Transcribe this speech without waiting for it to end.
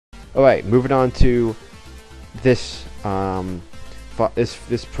Alright, moving on to this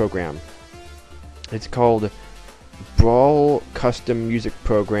this program. It's called Brawl Custom Music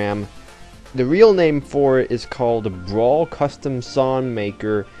Program. The real name for it is called Brawl Custom Song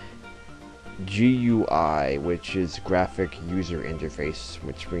Maker GUI, which is Graphic User Interface,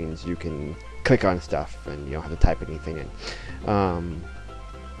 which means you can click on stuff and you don't have to type anything in.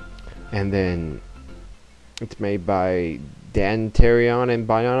 And then it's made by Dan Terrion and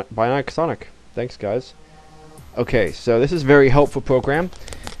Bionic Sonic. Thanks, guys. Okay, so this is a very helpful program.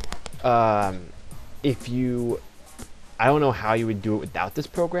 If you, I don't know how you would do it without this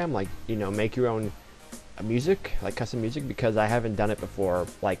program, like, you know, make your own music, like custom music, because I haven't done it before,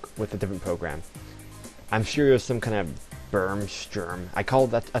 like with a different program. I'm sure there's some kind of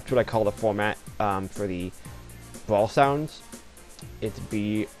BRSTM. That's what I call the format for the Brawl sounds. It's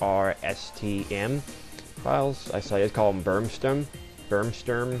BRSTM files. I just call them BRSTM,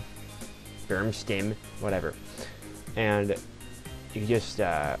 whatever. And you just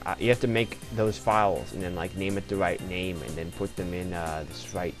you have to make those files and then like name it the right name and then put them in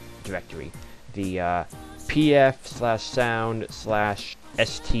this right directory. The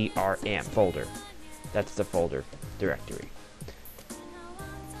pf/sound/strm folder. That's the folder directory.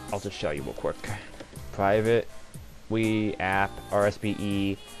 I'll just show you real quick. Private Winamp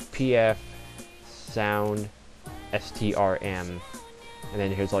BRSTM pf sound strm, and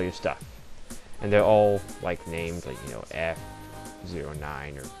then here's all your stuff. And they're all like named like, you know,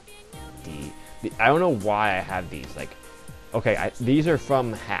 F09 or D. I don't know why I have these. Like, okay, these are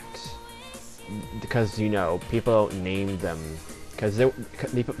from hacks. Because, you know, people don't name them,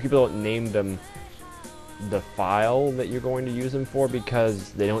 people don't name them the file that you're going to use them for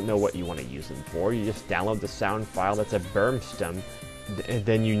because they don't know what you want to use them for. You just download the sound file that's a BRSTM, and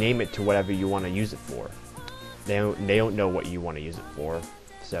then you name it to whatever you want to use it for. They don't know what you want to use it for,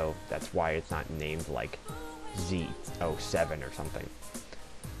 so that's why it's not named like Z07 or something.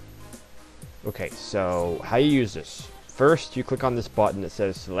 Okay, so how you use this? First, you click on this button that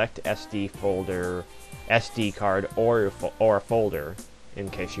says select SD card or a folder, in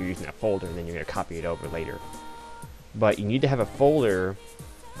case you're using a folder and then you're going to copy it over later. But you need to have a folder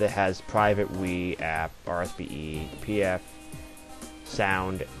that has private Winamp BRSTM pf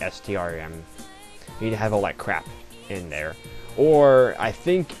sound strm. You need to have all that crap in there. Or I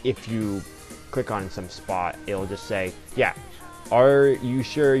think if you click on some spot, it'll just say, yeah, are you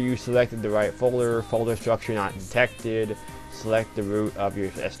sure you selected the right folder? Folder structure not detected. Select the root of your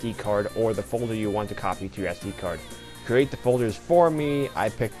SD card or the folder you want to copy to your SD card. Create the folders for me. I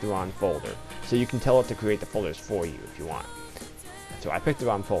picked the wrong folder. So you can tell it to create the folders for you if you want. So I picked the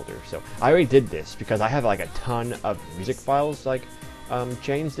wrong folder. So I already did this because I have like a ton of music files like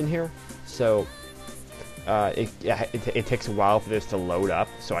changed in here. So it takes a while for this to load up.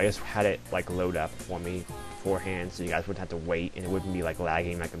 So I just had it like load up for me beforehand, so you guys wouldn't have to wait and it wouldn't be like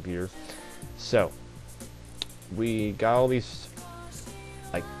lagging my computer. So we got all these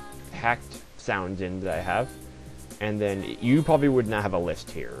like hacked sounds in that I have, and then you probably would not have a list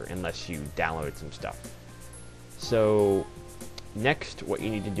here unless you downloaded some stuff. So next what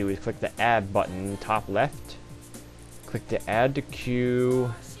you need to do is click the add button top left, click the add to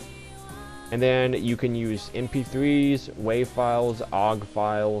queue, and then you can use MP3s, WAV files, OGG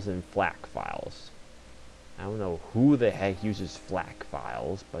files, and FLAC files. I don't know who the heck uses FLAC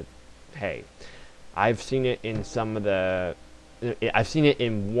files, but hey, I've seen it in some of the. I've seen it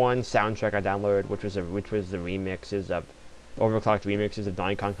in one soundtrack I downloaded, which was the remixes of overclocked remixes of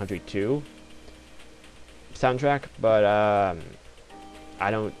Donkey Kong Country 2 soundtrack. But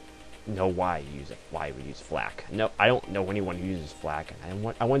I don't know why you would use FLAC. No, I don't know anyone who uses FLAC.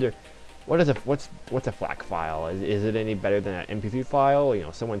 And I wonder, what's a FLAC file? Is it any better than an MP3 file? You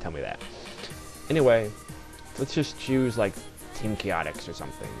know, someone tell me that. Anyway. Let's just choose like Team Chaotix or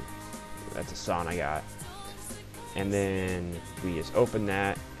something. That's a song I got. And then we just open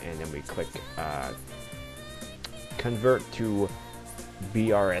that and then we click convert to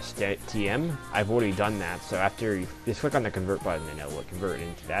BRSTM. I've already done that, so after you just click on the convert button and it will convert it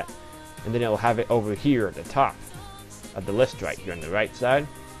into that. And then it'll have it over here at the top of the list right here on the right side.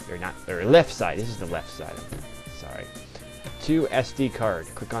 Or left side. This is the left side. Sorry. To SD card.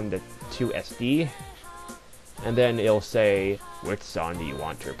 Click on the to SD. And then it'll say, which song do you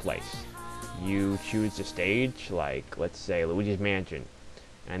want to replace? You choose the stage, like, let's say, Luigi's Mansion.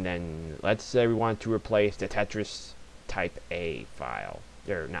 And then, let's say we want to replace the Tetris Type A file.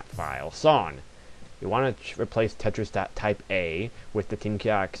 Or, not file, song. You want to replace Tetris Type A with the Team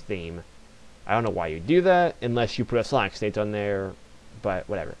Chaotix theme. I don't know why you do that, unless you put a Sonic state on there, but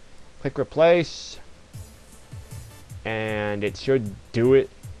whatever. Click replace. And it should do it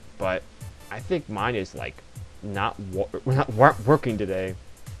but I think mine is like not working today,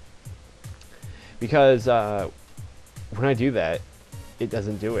 because when I do that, it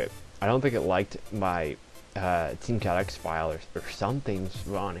doesn't do it. I don't think it liked my TeamCalX file, or something's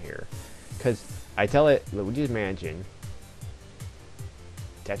wrong here, because I tell it Luigi's Mansion,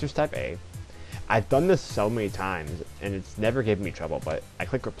 Tetris Type A. I've done this so many times and it's never given me trouble, but I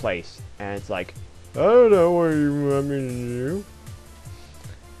click replace and it's like, I don't know what you want me to do.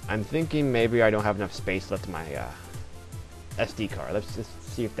 I'm thinking maybe I don't have enough space left in my SD card. Let's just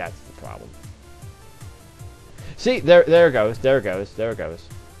see if that's the problem. See, there it goes.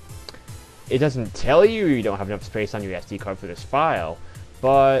 It doesn't tell you you don't have enough space on your SD card for this file,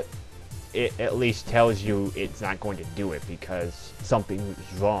 but it at least tells you it's not going to do it because something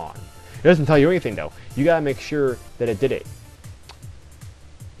is wrong. It doesn't tell you anything though. You gotta make sure that it did it.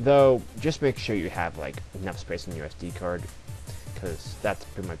 Though, just make sure you have like enough space on your SD card, because that's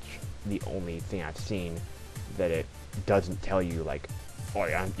pretty much the only thing I've seen that it doesn't tell you, like, oh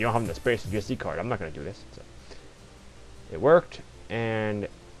yeah, you don't have enough space on your SD card, I'm not gonna do this. So, it worked, and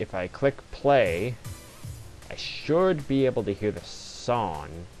if I click play, I should be able to hear the song,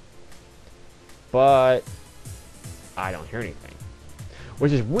 but I don't hear anything,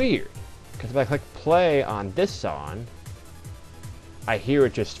 which is weird, because if I click play on this song, I hear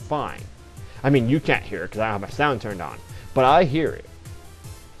it just fine. I mean, you can't hear it because I don't have my sound turned on, but I hear it.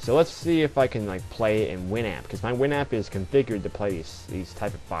 So let's see if I can like play it in Winamp, because my Winamp is configured to play these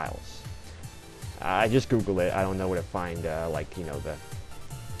type of files. I just Googled it. I don't know where to find like, you know,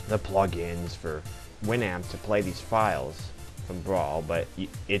 the plugins for Winamp to play these files from Brawl, but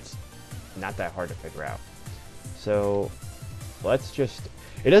it's not that hard to figure out. So let's just,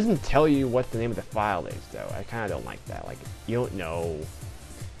 it doesn't tell you what the name of the file is though. I kind of don't like that. Like, you don't know.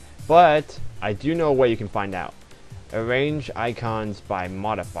 But I do know a way you can find out. Arrange icons by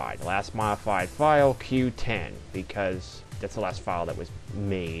modified. Last modified file Q10, because that's the last file that was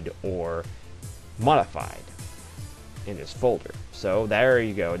made or modified in this folder. So there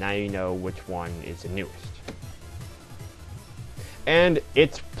you go. Now you know which one is the newest. And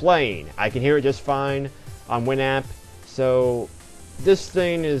it's playing. I can hear it just fine on Winamp. So this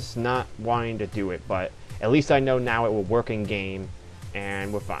thing is not wanting to do it, but at least I know now it will work in game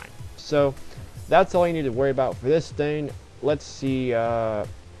and we're fine. So that's all you need to worry about for this thing. Let's see. So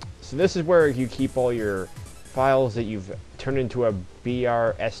this is where you keep all your files that you've turned into a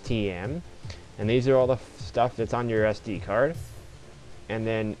BRSTM, and these are all the stuff that's on your SD card. And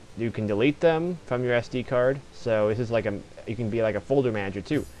then you can delete them from your SD card. So this is like you can be like a folder manager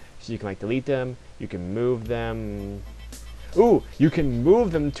too. So you can like delete them. You can move them. Ooh, you can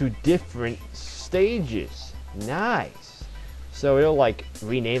move them to different stages. Nice. So it'll like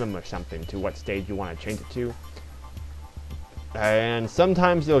rename them or something to what stage you want to change it to. And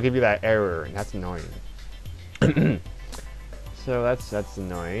sometimes it'll give you that error, and that's annoying. So that's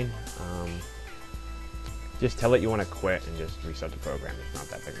annoying. Just tell it you want to quit and just restart the program. It's not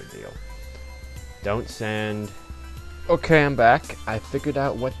that big a deal. Don't send. Okay, I'm back. I figured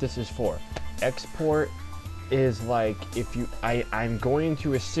out what this is for. Export is like if you, I'm going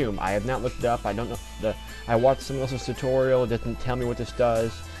to assume, I have not looked it up, I don't know, I watched someone else's tutorial, it doesn't tell me what this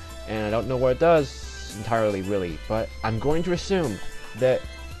does, and I don't know what it does entirely really, but I'm going to assume that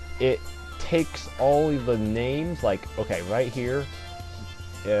it takes all the names, like, okay, right here,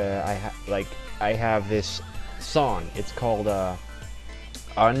 I have this song, it's called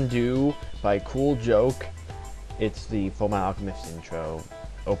Undo by Cool Joke. It's the Fullmetal Alchemist intro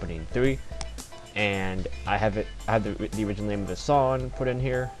opening 3. And I have the original name of the song put in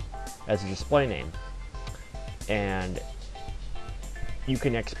here as a display name, and you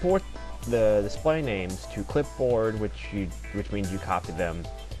can export the display names to clipboard, which means you copy them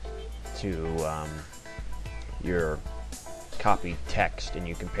to your copied text, and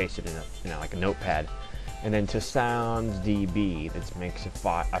you can paste it in like a notepad, and then to SoundsDB, that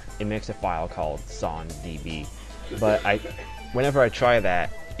makes a file called SoundsDB. But whenever I try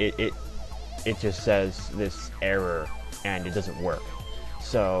that, it just says this error and it doesn't work.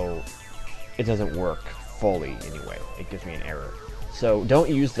 So it doesn't work fully anyway. It gives me an error. So don't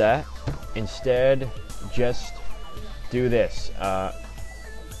use that. Instead, just do this.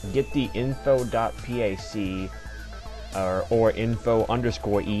 Get the info.pac or info_en.pac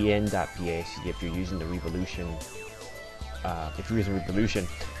if you're using the Revolution. If you're using Revolution.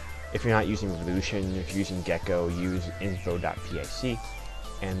 If you're not using Revolution, if you're using Gecko, use info.pac.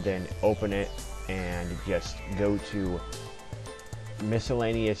 And then open it and just go to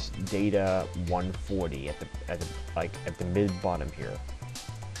miscellaneous data 140 at the mid bottom here,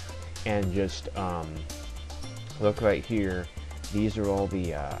 and just look right here these are all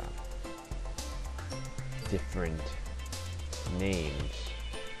the different names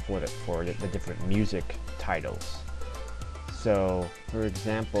for the different music titles. So, for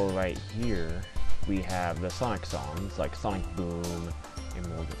example, right here we have the Sonic songs like Sonic Boom,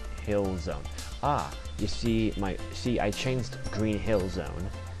 Emerald Hill Zone. Ah, you see, I changed Green Hill Zone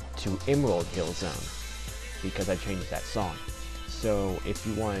to Emerald Hill Zone because I changed that song. So, if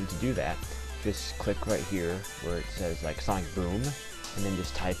you wanted to do that, just click right here where it says like Sonic Boom, and then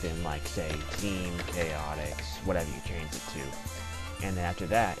just type in like, say, Team Chaotix, whatever you change it to. And then after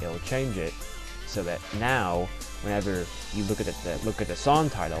that, it'll change it so that now, whenever you look at the song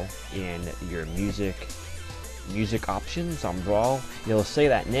title in your music options on Brawl, it'll say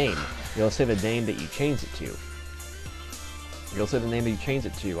that name. It'll say the name that you changed it to. It'll say the name that you changed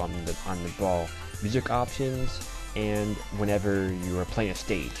it to on the Brawl music options, and whenever you are playing a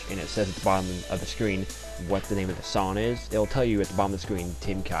stage, and it says at the bottom of the screen what the name of the song is, it'll tell you at the bottom of the screen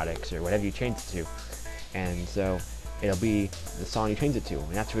Team Chaotix or whatever you changed it to, and so it'll be the song you changed it to,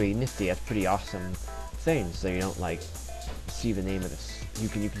 and that's really nifty. That's pretty awesome thing. So you don't like see the name of this. You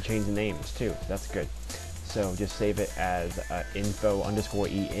can change the names too. That's good. So just save it as info_en.pac,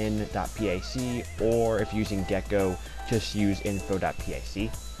 or if using Gecko, just use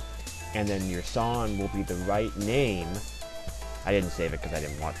info.pac. And then your song will be the right name. I didn't save it because I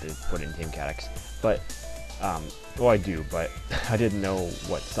didn't want to put in Team Chaotix, but well, I do, but I didn't know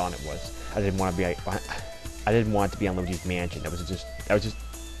what song it was. I didn't want it to be on Luigi's Mansion. That was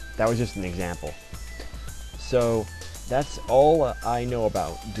just an example. So that's all I know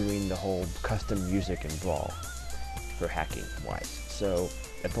about doing the whole custom music in Brawl for hacking wise. So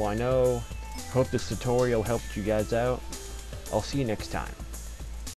that's all I know. Hope this tutorial helped you guys out. I'll see you next time.